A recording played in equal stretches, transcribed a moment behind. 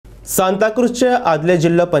सांताक्रूजचे आदले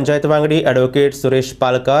जिल्हा पंचायत वांगडी ॲडव्होकेट सुरेश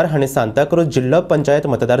पालकार हांणी सांताक्रूज जिल्हा पंचायत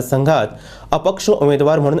मतदारसंघात अपक्ष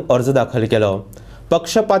उमेदवार म्हणून अर्ज दाखल केलो।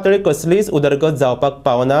 पक्ष पातळी कसलीच उदरगत जावपाक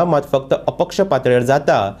पावना, मात फक्त अपक्ष पातळीर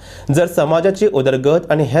जाता। जर समाजाची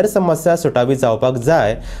उदरगत आणि हेर समस्या सुटावी जावपाक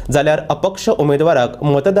जाय जाल्यार अपक्ष उमेदवाराक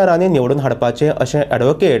मतदारांनी निवडून हाडपाचे अशें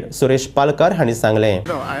ॲडव्होकेट सुरेश पालकार हांणी सांगलें।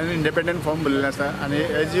 हांवें इंडिपेंडंट फॉर्म भरलेलो आसा आनी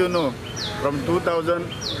as you know from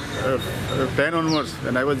 2010 onwards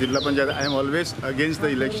when I was Jilla Panchayat, I am always against the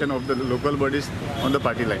election of the local bodies on the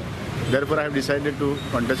party line. Therefore, I have decided to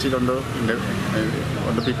contest it on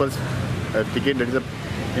the people's ticket, that is a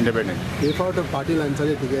independent. If out of party lines are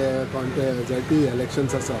ZT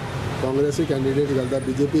elections asa, Congress candidate galda,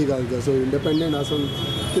 BJP galda, so independent asun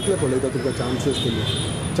कितले पडयता तुका chances तुम्ही?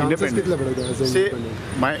 Chances कितले पडयता as independent?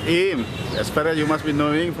 My aim, as far as you must be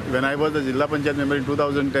knowing, when I was the Jilla Panchayat member in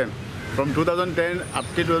 2010, from 2010 up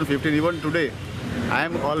to 2015, even today, I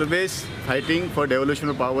am always fighting for devolution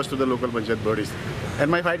of powers to the local panchayat bodies,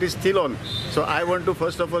 and my fight is still on. So I want to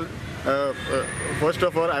first of all,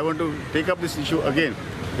 I want to take up this issue again.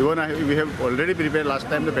 Even we have already prepared last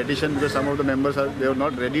time the petition because some of the members they were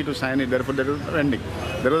not ready to sign it. Therefore, that was pending.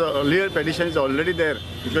 There was an earlier petition is already there,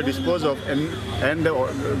 which was disposed of, and the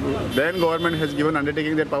then government has given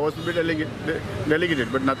undertaking that powers will be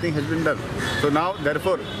delegated, but nothing has been done. So now,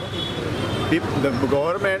 therefore, the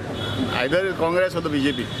government, either Congress or the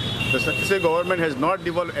BJP, the successive government has not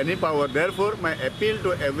devolved any power. Therefore, my appeal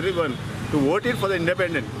to everyone to vote it for the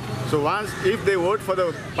independent. So once, if they vote for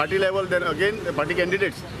the party level, then again the party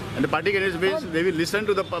candidates, and the party candidates means they will listen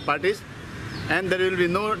to the parties, and there will be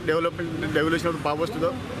no devolution of the powers to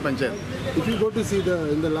the panchayat. If you go to see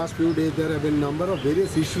in the last few days, there have been number of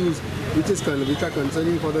various issues which are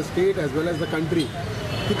concerning for the state as well as the country.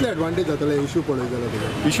 कितले advantage जातले issue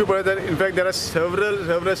पडयतले? Issue पडयतले. In fact, there are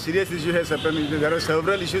several serious issues has happened. There are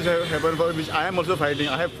several issues have happened for which I am also fighting.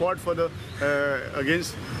 I have fought for the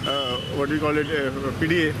against what we call it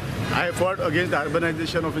PDA. I have fought against the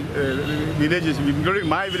urbanization of villages, including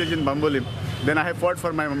my village in Bambolim. Then I have fought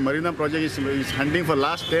for my Marina project is hunting for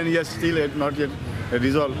last 10 years, still not yet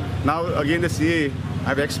resolved. Now again the CA. I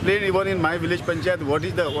have explained even in my village panchayat what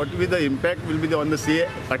will be the impact will be on the CA,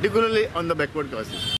 particularly on the backward classes.